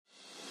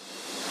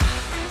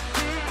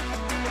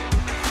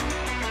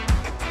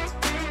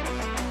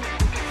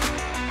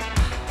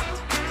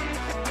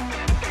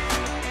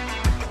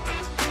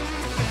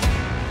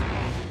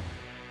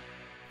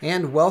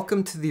And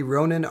welcome to the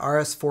Ronin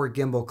RS4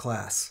 gimbal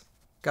class.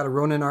 Got a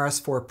Ronin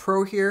RS4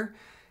 Pro here.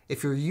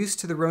 If you're used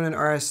to the Ronin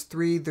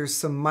RS3, there's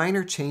some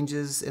minor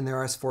changes in the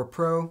RS4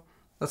 Pro.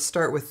 Let's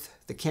start with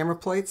the camera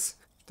plates.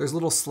 There's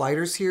little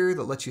sliders here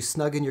that let you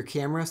snug in your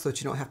camera so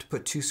that you don't have to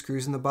put 2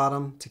 screws in the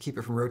bottom to keep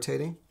it from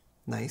rotating.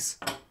 Nice.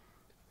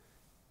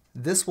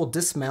 This will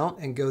dismount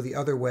and go the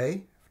other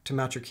way to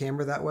mount your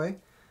camera that way.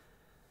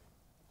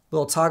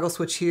 Little toggle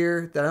switch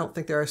here that I don't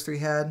think the RS3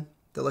 had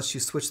that lets you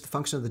switch the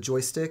function of the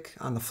joystick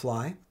on the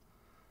fly.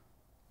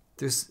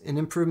 There's an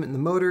improvement in the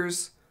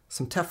motors,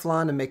 some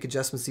Teflon to make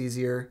adjustments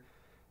easier,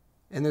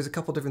 and there's a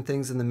couple different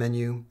things in the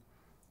menu,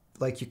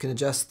 like you can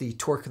adjust the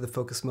torque of the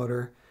focus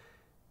motor.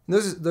 And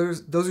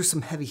those are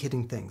some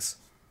heavy-hitting things.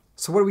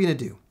 So what are we going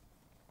to do?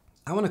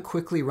 I want to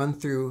quickly run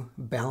through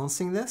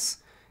balancing this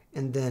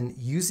and then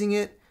using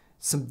it,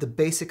 the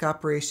basic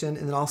operation,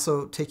 and then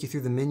also take you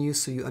through the menu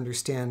so you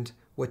understand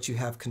what you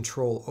have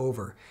control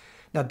over.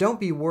 Now don't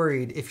be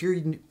worried, if you're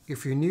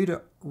new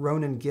to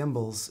Ronin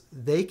gimbals,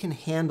 they can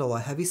handle a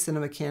heavy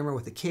cinema camera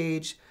with a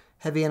cage,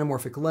 heavy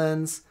anamorphic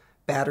lens,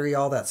 battery,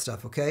 all that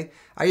stuff, okay?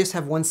 I just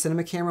have one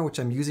cinema camera which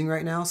I'm using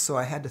right now, so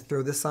I had to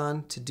throw this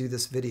on to do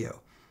this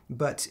video.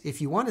 But if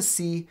you want to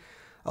see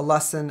a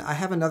lesson, I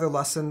have another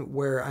lesson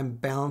where I'm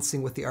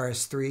balancing with the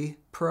RS3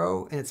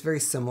 Pro, and it's very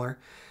similar.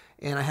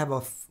 And I have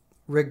a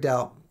rigged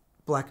out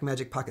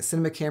Blackmagic Pocket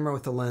Cinema camera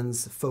with the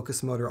lens,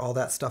 focus motor, all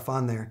that stuff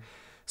on there.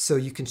 So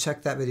you can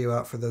check that video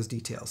out for those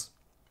details.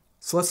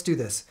 So let's do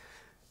this.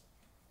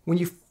 When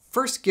you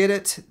first get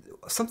it,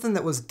 something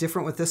that was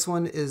different with this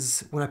one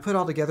is when I put it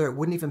all together, it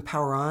wouldn't even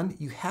power on.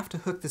 You have to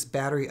hook this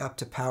battery up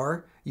to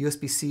power, a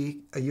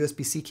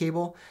USB-C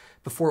cable,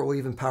 before it will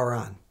even power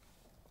on.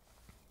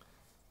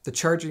 The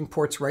charging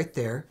port's right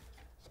there.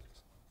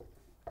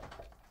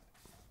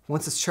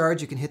 Once it's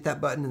charged, you can hit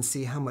that button and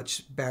see how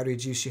much battery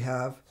juice you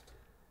have.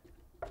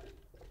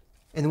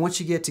 And then once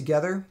you get it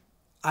together,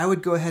 I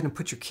would go ahead and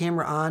put your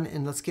camera on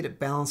and let's get it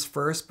balanced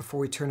first before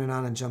we turn it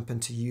on and jump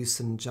into use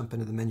and jump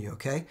into the menu,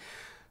 okay?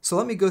 So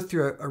let me go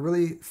through a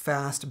really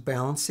fast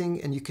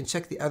balancing, and you can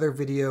check the other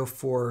video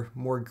for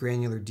more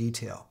granular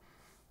detail.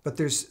 But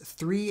there's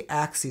 3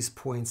 axis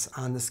points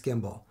on this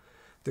gimbal.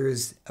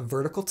 There's a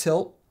vertical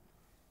tilt,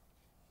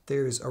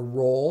 there's a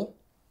roll,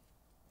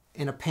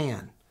 and a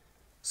pan.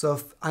 So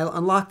if I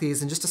unlock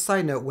these, and just a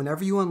side note,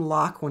 whenever you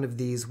unlock one of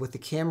these with the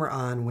camera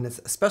on,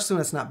 especially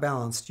when it's not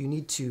balanced, you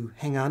need to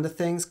hang on to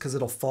things because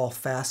it'll fall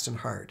fast and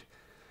hard.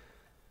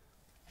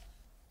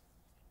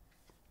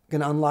 I'm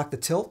going to unlock the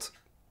tilt.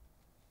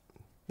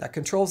 That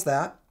controls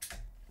that.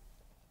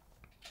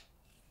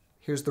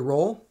 Here's the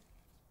roll,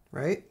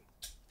 right?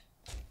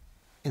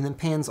 And then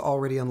pan's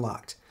already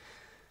unlocked.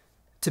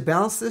 To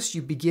balance this,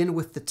 you begin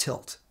with the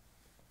tilt.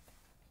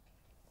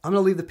 I'm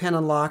going to leave the pan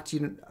unlocked,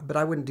 but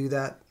I wouldn't do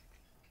that.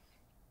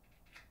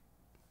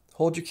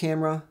 Hold your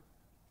camera,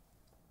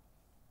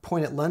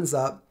 point it lens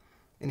up,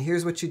 and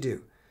here's what you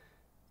do.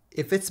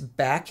 If it's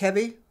back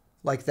heavy,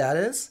 like that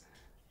is,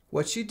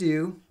 what you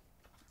do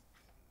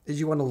is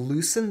you want to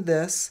loosen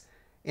this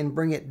and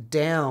bring it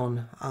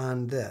down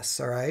on this,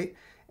 all right?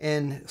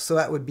 And so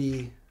that would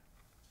be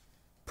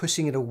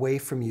pushing it away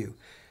from you.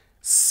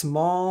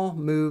 Small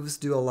moves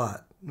do a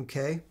lot,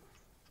 okay?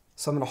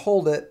 So I'm going to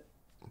hold it,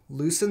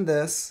 loosen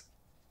this,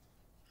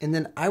 and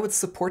then I would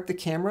support the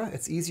camera.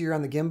 It's easier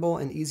on the gimbal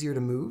and easier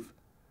to move.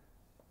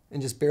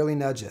 And just barely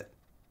nudge it.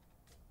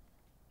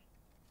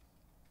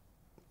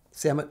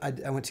 See, I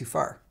went too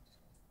far.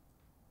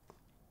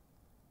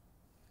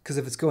 Because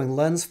if it's going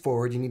lens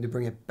forward, you need to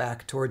bring it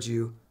back towards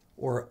you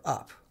or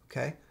up,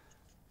 okay?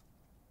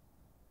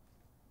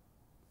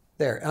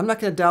 There. I'm not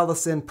going to dial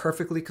this in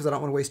perfectly because I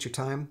don't want to waste your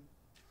time.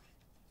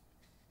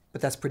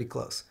 But that's pretty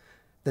close.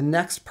 The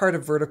next part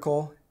of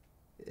vertical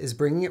is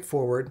bringing it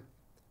forward.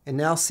 And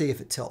now see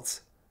if it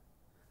tilts.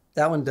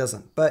 That one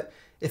doesn't. But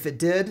if it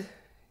did,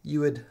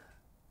 you would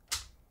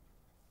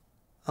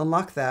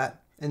unlock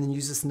that and then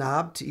use this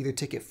knob to either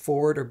take it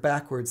forward or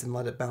backwards and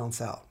let it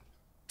balance out.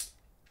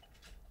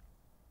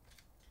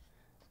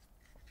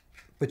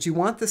 But you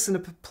want this in a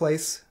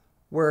place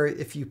where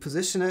if you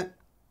position it,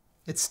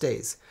 it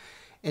stays.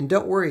 And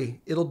don't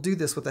worry, it'll do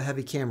this with a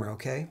heavy camera,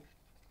 okay?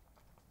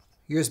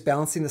 You're just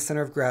balancing the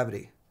center of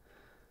gravity.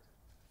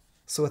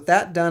 So with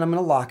that done, I'm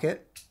going to lock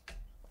it.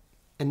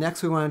 And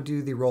next we want to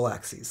do the roll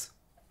axes.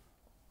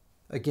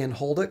 Again,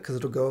 hold it because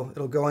it'll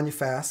go on you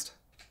fast.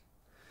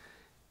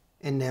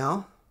 And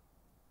now,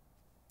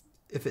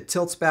 if it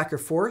tilts back or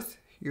forth,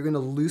 you're going to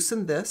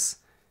loosen this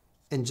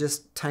and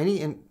just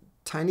tiny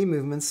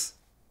movements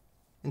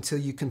until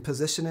you can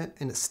position it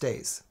and it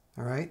stays.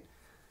 All right?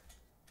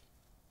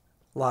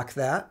 Lock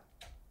that.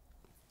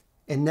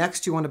 And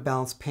next you want to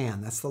balance pan.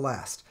 That's the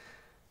last.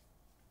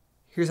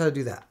 Here's how to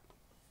do that.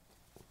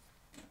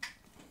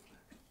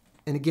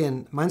 And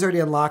again, mine's already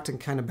unlocked and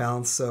kind of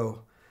balanced,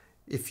 so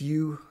if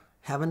you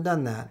haven't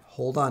done that,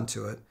 hold on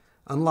to it,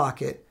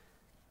 unlock it,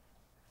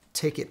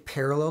 take it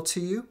parallel to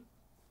you,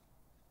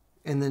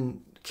 and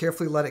then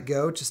carefully let it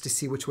go just to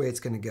see which way it's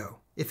going to go.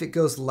 If it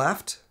goes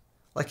left,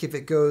 like if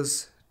it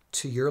goes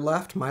to your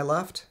left, my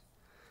left,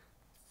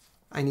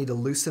 I need to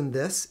loosen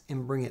this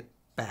and bring it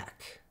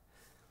back.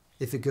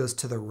 If it goes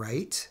to the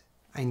right,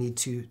 I need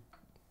to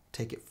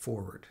take it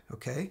forward,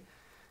 okay?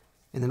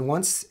 And then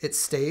once it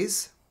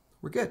stays,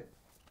 we're good.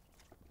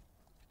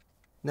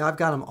 Now I've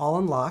got them all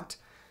unlocked.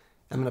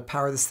 I'm going to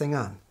power this thing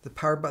on. The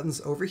power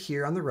button's over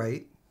here on the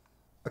right.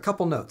 A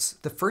couple notes.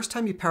 The first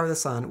time you power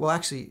this on, well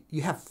actually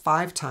you have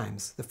 5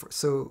 times.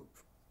 So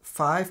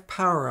 5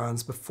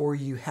 power-ons before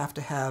you have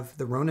to have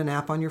the Ronin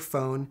app on your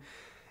phone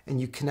and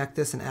you connect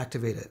this and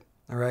activate it.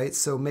 All right,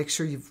 so make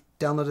sure you've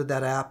downloaded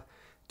that app,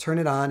 turn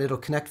it on, it'll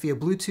connect via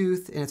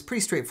Bluetooth, and it's pretty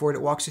straightforward,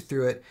 it walks you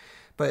through it,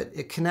 but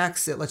it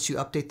connects, it lets you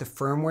update the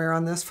firmware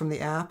on this from the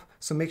app,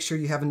 so make sure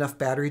you have enough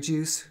battery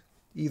juice,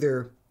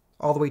 either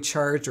all the way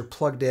charged or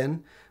plugged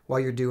in while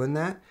you're doing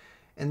that,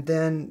 and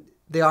then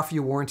they offer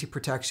you warranty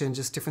protection,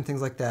 just different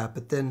things like that,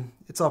 but then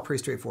it's all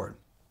pretty straightforward.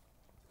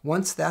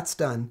 Once that's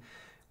done,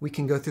 we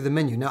can go through the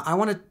menu. Now I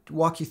want to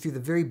walk you through the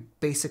very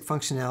basic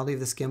functionality of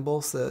this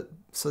gimbal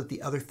so that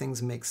the other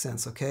things make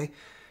sense, okay?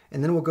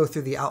 And then we'll go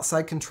through the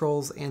outside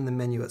controls and the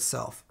menu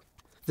itself.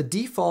 The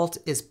default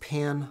is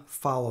pan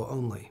follow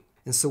only.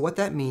 And so what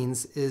that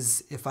means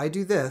is if I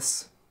do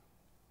this,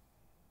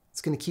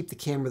 it's going to keep the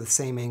camera the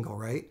same angle,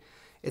 right?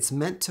 It's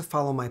meant to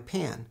follow my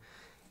pan.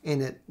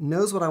 And it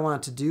knows what I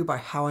want it to do by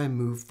how I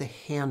move the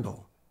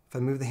handle. If I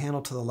move the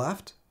handle to the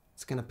left,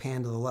 it's going to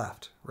pan to the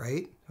left,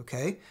 right?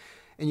 Okay?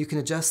 And you can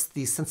adjust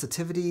the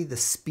sensitivity, the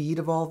speed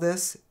of all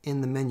this in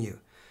the menu.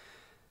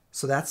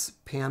 So that's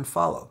pan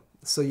follow.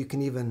 So you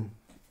can even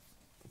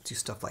do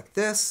stuff like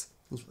this,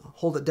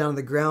 hold it down to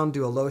the ground,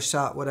 do a low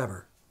shot,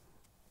 whatever.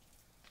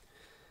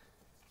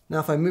 Now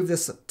if I move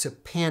this to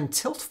pan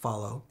tilt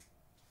follow,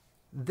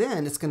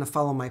 then it's going to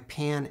follow my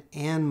pan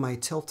and my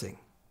tilting.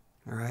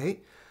 All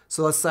right?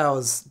 So let's say I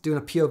was doing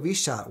a POV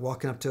shot,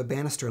 walking up to a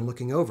banister and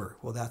looking over.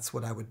 Well, that's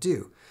what I would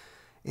do.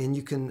 And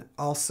you can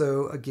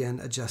also, again,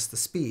 adjust the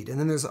speed. And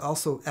then there's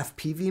also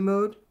FPV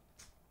mode,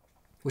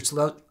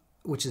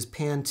 which is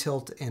pan,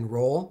 tilt, and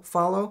roll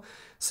follow.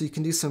 So you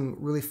can do some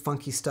really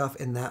funky stuff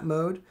in that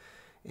mode.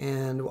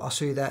 And I'll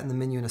show you that in the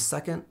menu in a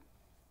second.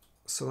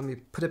 So let me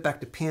put it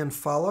back to pan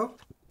follow.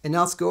 And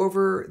now let's go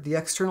over the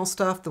external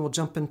stuff. Then we'll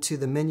jump into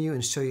the menu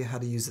and show you how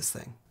to use this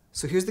thing.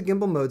 So here's the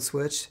gimbal mode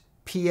switch.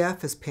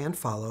 PF is pan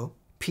follow.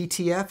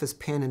 PTF is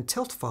pan and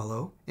tilt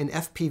follow. And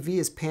FPV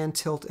is pan,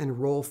 tilt, and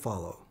roll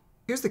follow.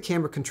 Here's the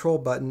camera control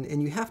button,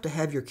 and you have to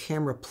have your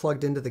camera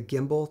plugged into the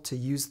gimbal to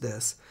use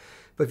this.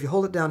 But if you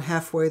hold it down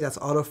halfway, that's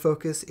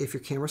autofocus if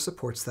your camera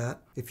supports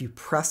that. If you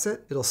press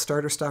it, it'll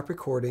start or stop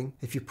recording.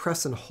 If you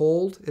press and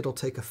hold, it'll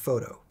take a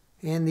photo.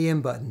 And the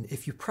M button.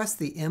 If you press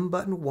the M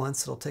button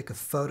once, it'll take a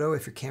photo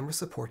if your camera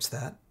supports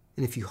that.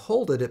 And if you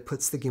hold it, it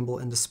puts the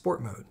gimbal into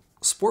sport mode.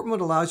 Sport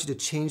mode allows you to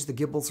change the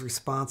gimbal's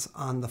response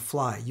on the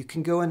fly. You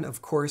can go in,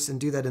 of course, and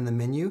do that in the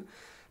menu,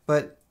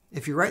 but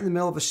if you're right in the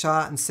middle of a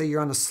shot and say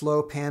you're on a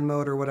slow pan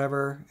mode or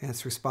whatever, and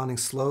it's responding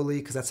slowly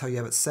because that's how you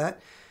have it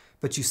set,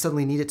 but you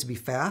suddenly need it to be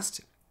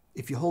fast,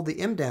 if you hold the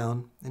M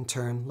down and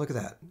turn, look at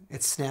that,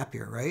 it's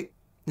snappier, right?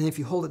 And if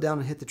you hold it down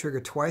and hit the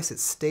trigger twice, it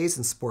stays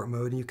in sport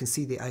mode and you can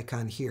see the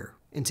icon here.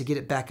 And to get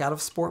it back out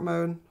of sport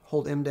mode,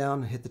 hold M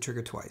down and hit the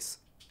trigger twice.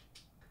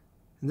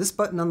 And this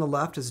button on the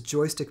left is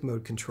joystick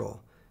mode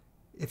control.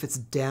 If it's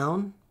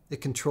down, it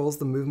controls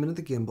the movement of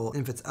the gimbal,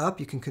 and if it's up,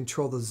 you can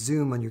control the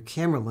zoom on your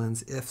camera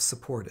lens if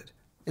supported.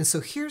 And so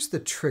here's the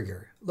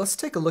trigger. Let's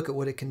take a look at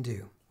what it can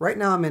do. Right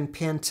now I'm in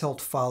pan,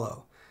 tilt,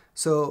 follow.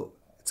 So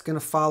it's going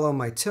to follow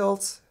my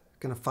tilts,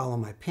 going to follow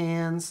my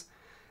pans,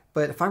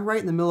 but if I'm right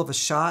in the middle of a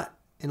shot,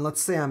 and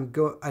let's say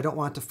I don't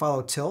want to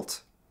follow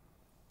tilt,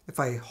 if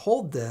I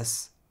hold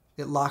this,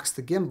 it locks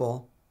the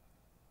gimbal,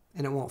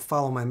 and it won't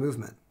follow my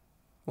movement.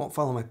 Won't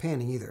follow my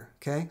panning either,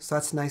 okay? So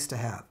that's nice to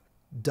have.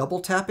 Double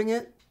tapping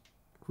it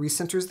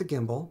recenters the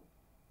gimbal,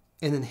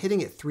 and then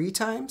hitting it 3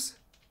 times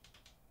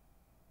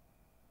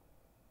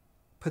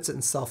puts it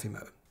in selfie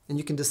mode, and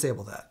you can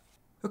disable that.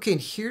 Okay,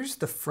 and here's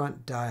the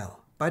front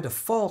dial. By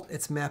default,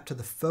 it's mapped to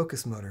the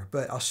focus motor,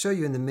 but I'll show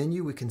you in the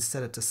menu we can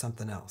set it to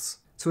something else.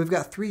 So we've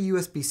got 3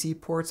 USB-C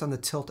ports on the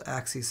tilt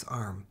axis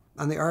arm.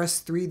 On the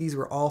RS3, these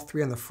were all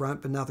 3 on the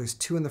front, but now there's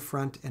 2 in the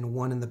front and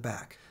 1 in the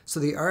back. So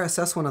the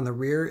RSS one on the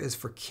rear is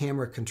for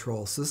camera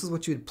control. So this is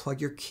what you'd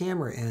plug your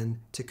camera in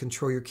to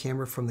control your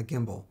camera from the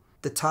gimbal.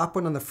 The top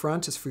one on the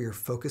front is for your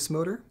focus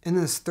motor. And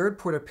then this third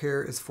port up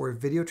here is for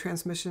video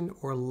transmission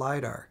or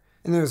LiDAR.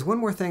 And there's one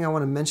more thing I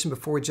want to mention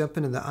before we jump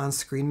into the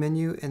on-screen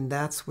menu, and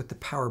that's with the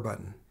power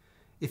button.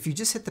 If you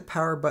just hit the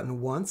power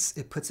button once,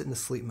 it puts it into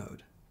sleep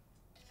mode.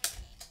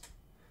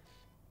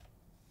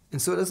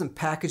 And so it doesn't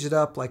package it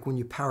up like when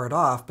you power it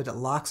off, but it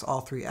locks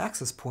all 3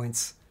 access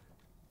points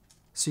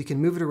so you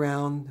can move it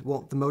around,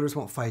 the motors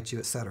won't fight you,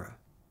 etc.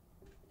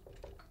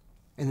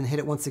 And then hit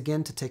it once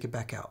again to take it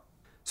back out.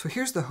 So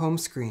here's the home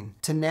screen.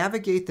 To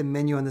navigate the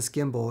menu on this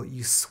gimbal,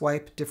 you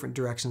swipe different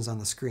directions on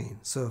the screen.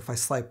 So if I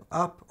swipe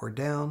up or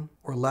down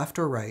or left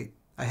or right,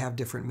 I have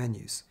different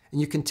menus.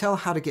 And you can tell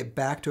how to get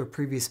back to a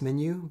previous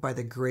menu by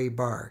the gray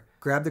bar.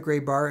 Grab the gray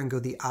bar and go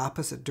the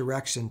opposite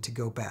direction to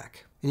go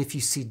back. And if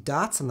you see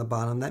dots on the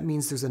bottom, that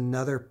means there's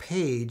another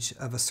page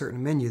of a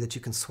certain menu that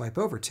you can swipe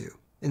over to.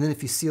 And then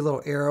if you see a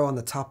little arrow on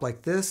the top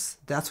like this,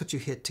 that's what you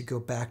hit to go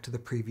back to the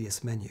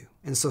previous menu.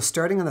 And so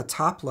starting on the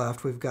top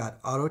left, we've got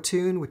auto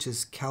tune, which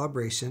is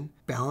calibration,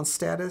 balance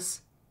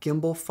status,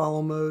 gimbal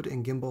follow mode,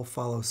 and gimbal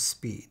follow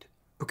speed.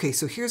 Okay,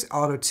 so here's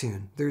auto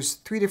tune. There's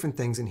 3 different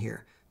things in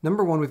here.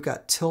 Number 1, we've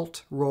got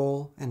tilt,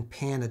 roll, and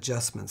pan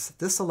adjustments.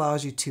 This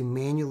allows you to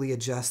manually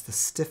adjust the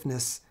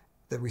stiffness,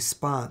 the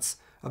response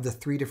of the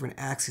 3 different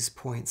axis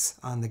points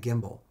on the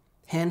gimbal.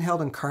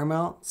 Handheld and car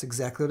mount, it's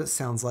exactly what it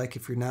sounds like.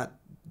 If you're not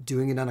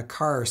doing it on a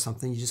car or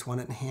something, you just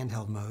want it in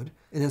handheld mode.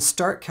 And then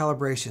start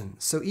calibration.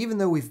 So even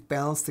though we've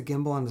balanced the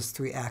gimbal on those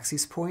 3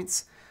 axis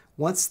points,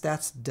 once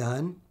that's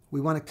done,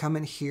 we want to come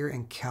in here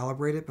and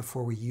calibrate it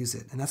before we use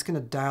it. And that's going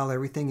to dial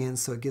everything in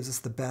so it gives us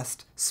the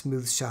best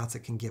smooth shots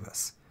it can give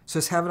us. So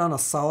just have it on a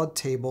solid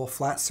table,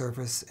 flat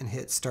surface, and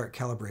hit start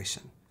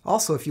calibration.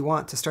 Also, if you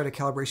want to start a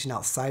calibration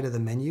outside of the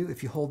menu,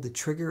 if you hold the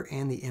trigger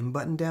and the M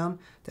button down,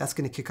 that's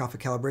going to kick off a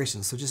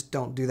calibration. So just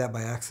don't do that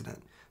by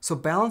accident. So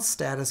balance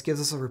status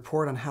gives us a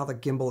report on how the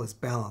gimbal is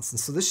balanced. And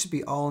so this should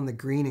be all in the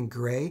green and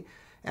gray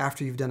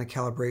after you've done a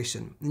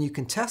calibration. And you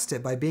can test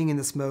it by being in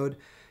this mode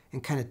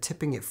and kind of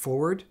tipping it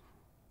forward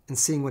and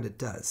seeing what it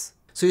does.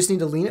 So you just need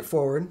to lean it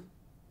forward.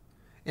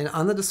 And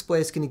on the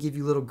display, it's going to give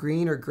you little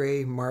green or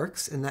gray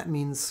marks, and that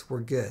means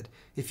we're good.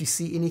 If you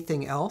see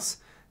anything else,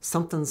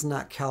 something's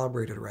not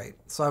calibrated right.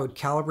 So I would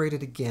calibrate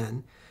it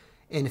again.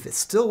 And if it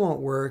still won't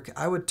work,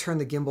 I would turn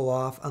the gimbal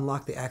off,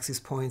 unlock the axis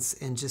points,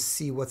 and just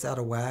see what's out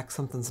of whack.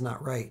 Something's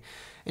not right.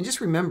 And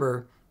just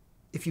remember,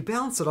 if you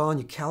balance it all and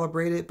you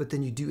calibrate it, but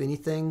then you do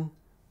anything,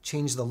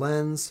 change the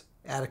lens,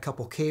 add a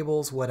couple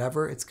cables,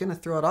 whatever, it's going to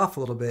throw it off a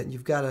little bit.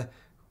 You've got to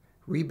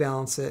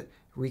rebalance it,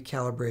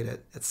 recalibrate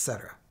it,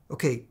 etc.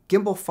 Okay,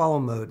 gimbal follow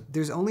mode.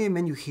 There's only a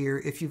menu here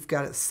if you've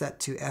got it set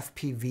to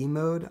FPV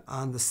mode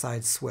on the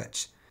side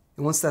switch.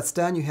 And once that's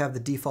done, you have the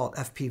default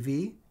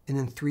FPV, and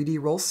then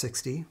 3D roll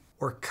 60,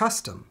 or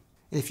custom.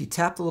 And if you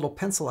tap the little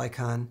pencil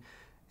icon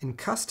in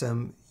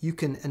custom, you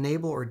can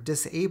enable or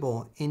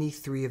disable any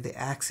 3 of the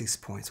axis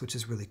points, which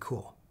is really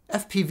cool.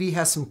 FPV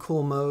has some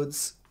cool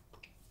modes.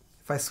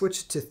 If I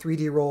switch to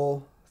 3D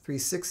roll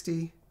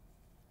 360,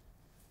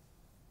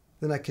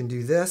 then I can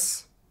do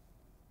this.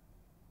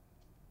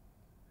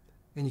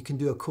 And you can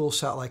do a cool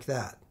shot like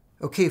that.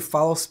 Okay,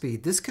 follow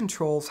speed. This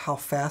controls how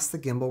fast the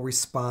gimbal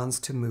responds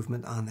to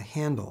movement on the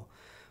handle.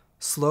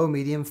 Slow,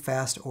 medium,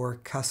 fast, or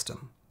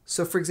custom.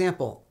 So for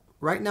example,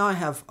 right now I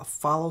have a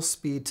follow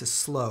speed to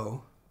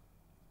slow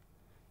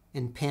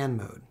in pan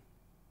mode.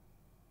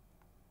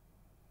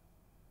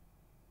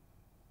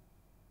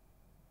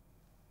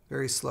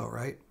 Very slow,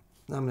 right?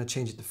 Now I'm going to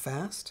change it to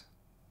fast.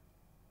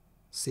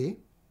 See?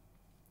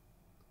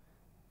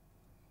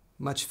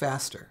 Much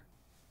faster.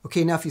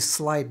 Okay, now if you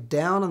slide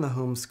down on the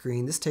home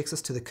screen, this takes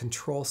us to the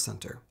control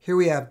center. Here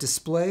we have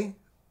display,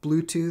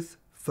 Bluetooth,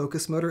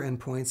 focus motor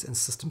endpoints, and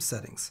system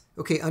settings.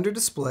 Okay, under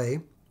display,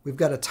 we've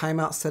got a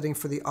timeout setting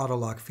for the auto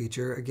lock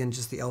feature. Again,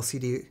 just the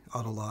LCD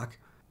auto lock.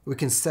 We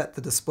can set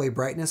the display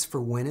brightness for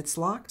when it's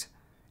locked.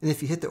 And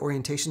if you hit the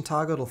orientation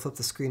toggle, it'll flip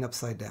the screen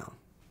upside down.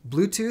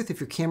 Bluetooth, if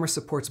your camera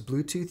supports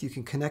Bluetooth, you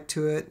can connect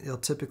to it. It'll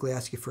typically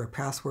ask you for a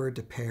password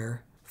to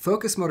pair.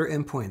 Focus motor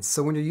endpoints.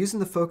 So when you're using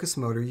the focus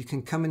motor, you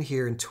can come in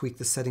here and tweak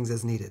the settings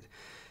as needed.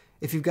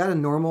 If you've got a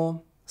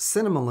normal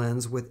cinema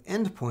lens with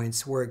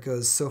endpoints where it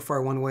goes so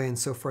far one way and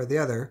so far the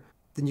other,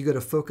 then you go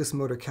to focus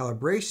motor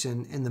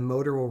calibration and the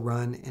motor will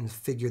run and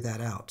figure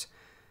that out.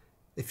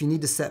 If you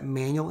need to set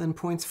manual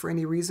endpoints for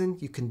any reason,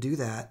 you can do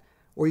that,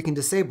 or you can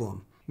disable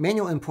them.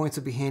 Manual endpoints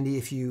would be handy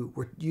if you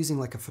were using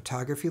like a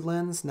photography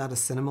lens, not a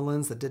cinema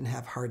lens that didn't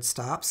have hard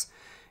stops.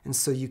 And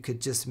so you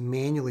could just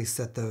manually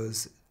set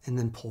those and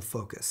then pull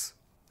focus.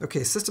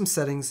 Okay, system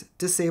settings,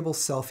 disable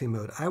selfie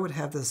mode. I would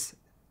have this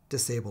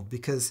disabled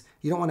because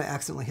you don't want to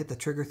accidentally hit the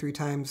trigger 3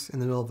 times in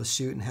the middle of a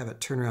shoot and have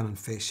it turn around and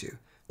face you.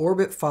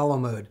 Orbit follow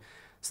mode.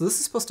 So this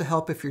is supposed to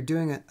help if you're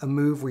doing a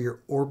move where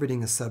you're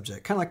orbiting a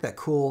subject. Kind of like that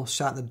cool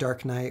shot in The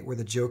Dark Knight where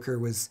the Joker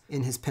was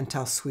in his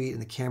penthouse suite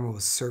and the camera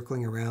was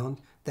circling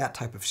around. That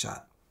type of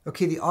shot.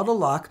 Okay, the auto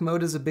lock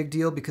mode is a big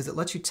deal because it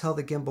lets you tell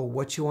the gimbal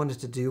what you want it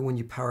to do when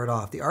you power it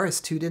off. The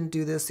RS2 didn't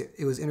do this.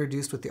 It was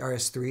introduced with the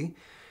RS3.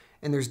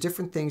 And there's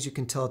different things you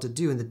can tell it to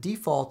do. And the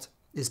default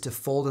is to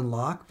fold and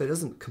lock, but it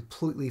doesn't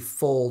completely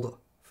fold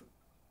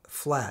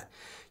flat.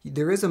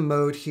 There is a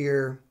mode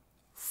here,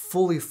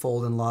 fully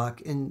fold and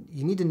lock, and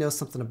you need to know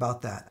something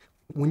about that.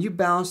 When you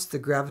balance the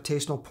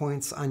gravitational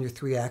points on your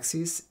 3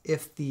 axes,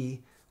 if the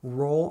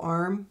roll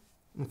arm,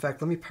 in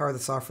fact, let me power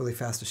this off really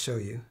fast to show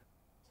you.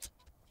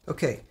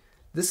 Okay,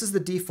 this is the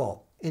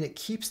default, and it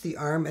keeps the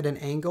arm at an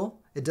angle.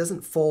 It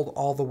doesn't fold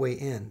all the way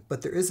in,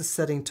 but there is a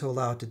setting to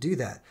allow it to do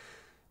that.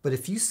 But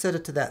if you set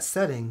it to that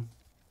setting,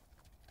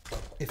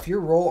 if your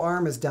roll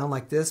arm is down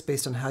like this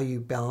based on how you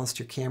balanced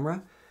your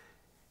camera,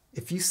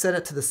 if you set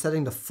it to the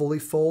setting to fully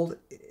fold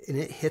and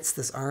it hits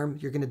this arm,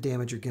 you're going to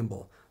damage your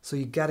gimbal. So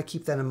you got to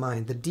keep that in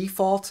mind. The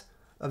default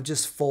of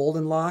just fold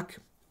and lock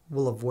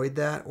will avoid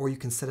that, or you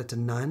can set it to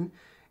none.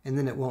 and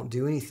then it won't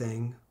do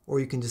anything, or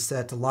you can just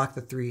set it to lock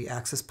the 3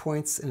 axis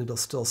points and it'll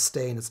still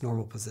stay in its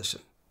normal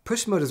position.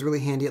 Push mode is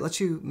really handy. It lets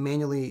you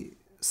manually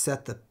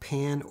set the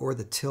pan or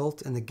the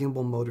tilt, and the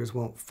gimbal motors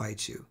won't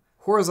fight you.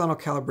 Horizontal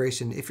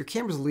calibration. If your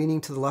camera's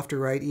leaning to the left or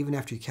right, even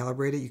after you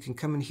calibrate it, you can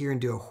come in here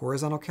and do a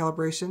horizontal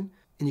calibration,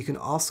 and you can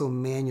also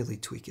manually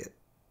tweak it.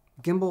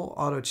 Gimbal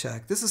auto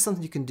check. This is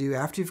something you can do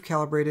after you've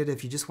calibrated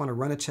if you just want to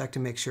run a check to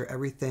make sure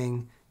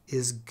everything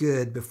is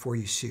good before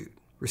you shoot.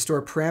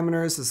 Restore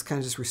parameters is kind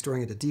of just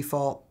restoring it to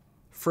default.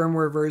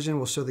 Firmware version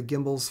will show the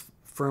gimbal's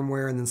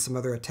firmware and then some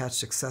other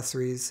attached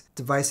accessories.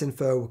 Device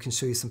info can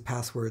show you some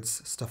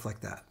passwords, stuff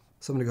like that.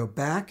 So I'm going to go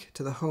back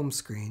to the home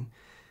screen.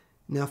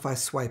 Now if I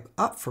swipe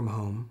up from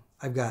home,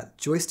 I've got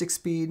joystick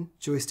speed,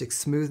 joystick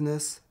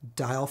smoothness,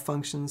 dial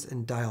functions,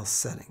 and dial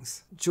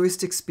settings.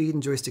 Joystick speed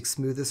and joystick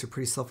smoothness are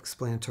pretty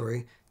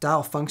self-explanatory.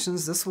 Dial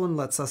functions, this one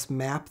lets us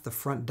map the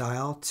front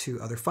dial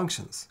to other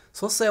functions.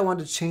 So let's say I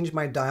wanted to change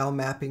my dial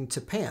mapping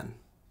to pan.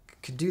 I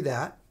could do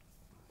that,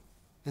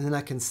 and then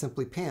I can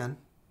simply pan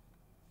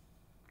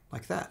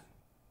like that.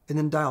 And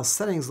then dial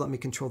settings let me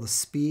control the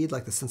speed,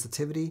 like the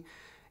sensitivity,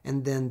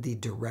 and then the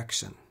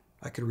direction.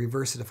 I could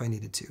reverse it if I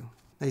needed to.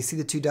 Now you see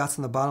the 2 dots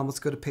on the bottom. Let's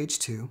go to page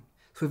 2.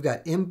 So we've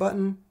got M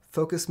button,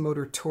 focus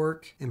motor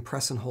torque, and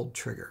press and hold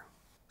trigger.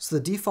 So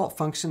the default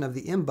function of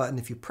the M button,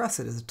 if you press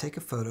it, is to take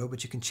a photo,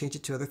 but you can change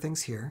it to other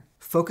things here.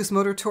 Focus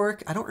motor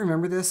torque, I don't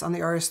remember this on the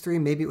RS3.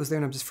 Maybe it was there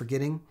and I'm just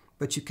forgetting,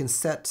 but you can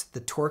set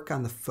the torque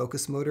on the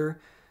focus motor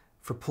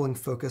for pulling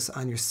focus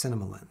on your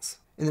cinema lens.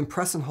 And then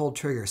press and hold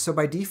trigger. So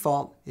by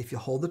default, if you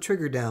hold the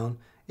trigger down,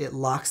 it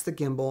locks the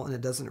gimbal and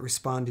it doesn't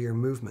respond to your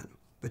movement.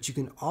 But you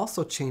can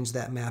also change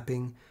that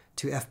mapping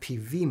to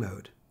FPV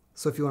mode.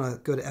 So if you want to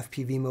go to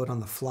FPV mode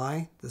on the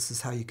fly, this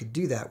is how you could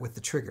do that with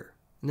the trigger.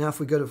 Now if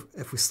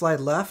we slide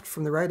left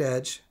from the right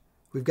edge,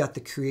 we've got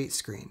the create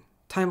screen.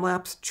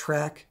 Time-lapse,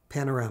 track,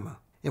 panorama.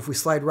 If we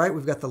slide right,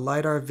 we've got the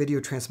LiDAR video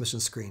transmission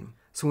screen.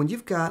 So when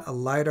you've got a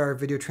LiDAR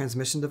video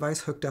transmission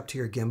device hooked up to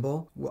your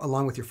gimbal,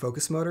 along with your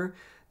focus motor,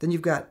 then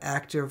you've got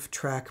Active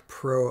Track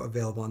Pro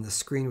available on the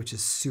screen, which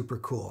is super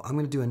cool. I'm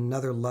going to do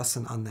another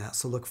lesson on that,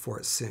 so look for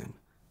it soon.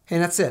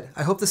 And that's it.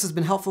 I hope this has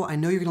been helpful. I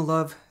know you're going to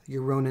love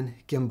your Ronin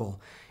gimbal.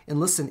 And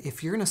listen,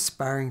 if you're an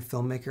aspiring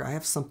filmmaker, I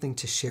have something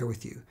to share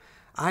with you.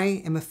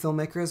 I am a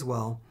filmmaker as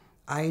well.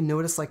 I know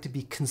what it's like to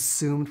be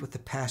consumed with the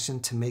passion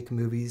to make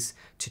movies,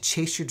 to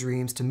chase your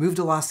dreams, to move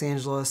to Los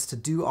Angeles, to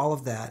do all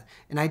of that.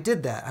 And I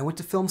did that. I went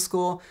to film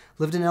school,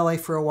 lived in LA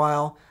for a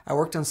while. I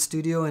worked on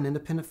studio and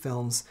independent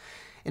films.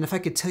 And if I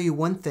could tell you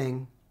one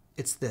thing,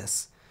 it's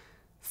this.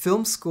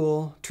 Film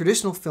school,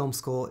 traditional film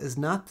school, is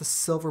not the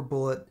silver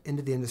bullet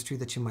into the industry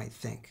that you might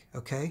think,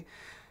 okay?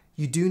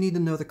 You do need to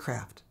know the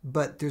craft,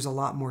 but there's a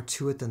lot more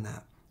to it than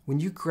that. When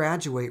you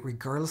graduate,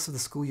 regardless of the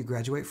school you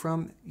graduate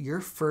from,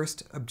 your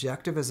first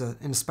objective as an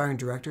aspiring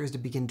director is to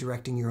begin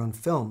directing your own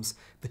films,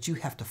 but you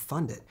have to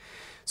fund it.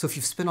 So if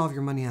you've spent all of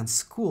your money on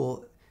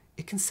school,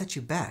 it can set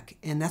you back.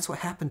 And that's what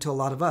happened to a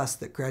lot of us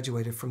that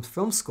graduated from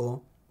film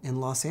school in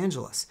Los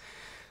Angeles.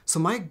 So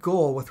my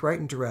goal with Write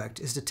and Direct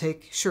is to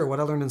take, sure, what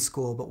I learned in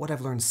school, but what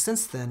I've learned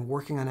since then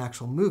working on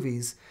actual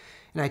movies,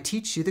 and I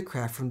teach you the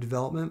craft from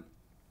development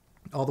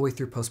all the way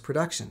through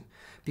post-production,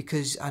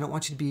 because I don't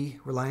want you to be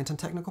reliant on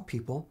technical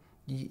people.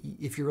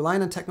 If you're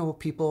relying on technical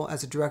people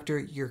as a director,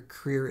 your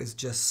career is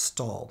just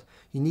stalled.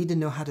 You need to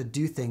know how to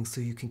do things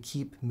so you can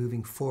keep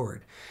moving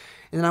forward.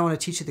 And then I want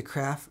to teach you the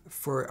craft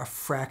for a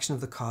fraction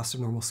of the cost of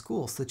normal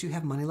school so that you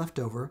have money left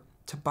over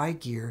to buy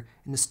gear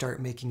and to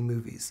start making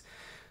movies.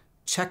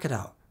 Check it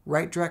out.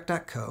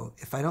 WriteDirect.co.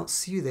 If I don't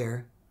see you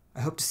there,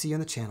 I hope to see you on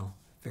the channel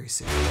very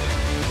soon.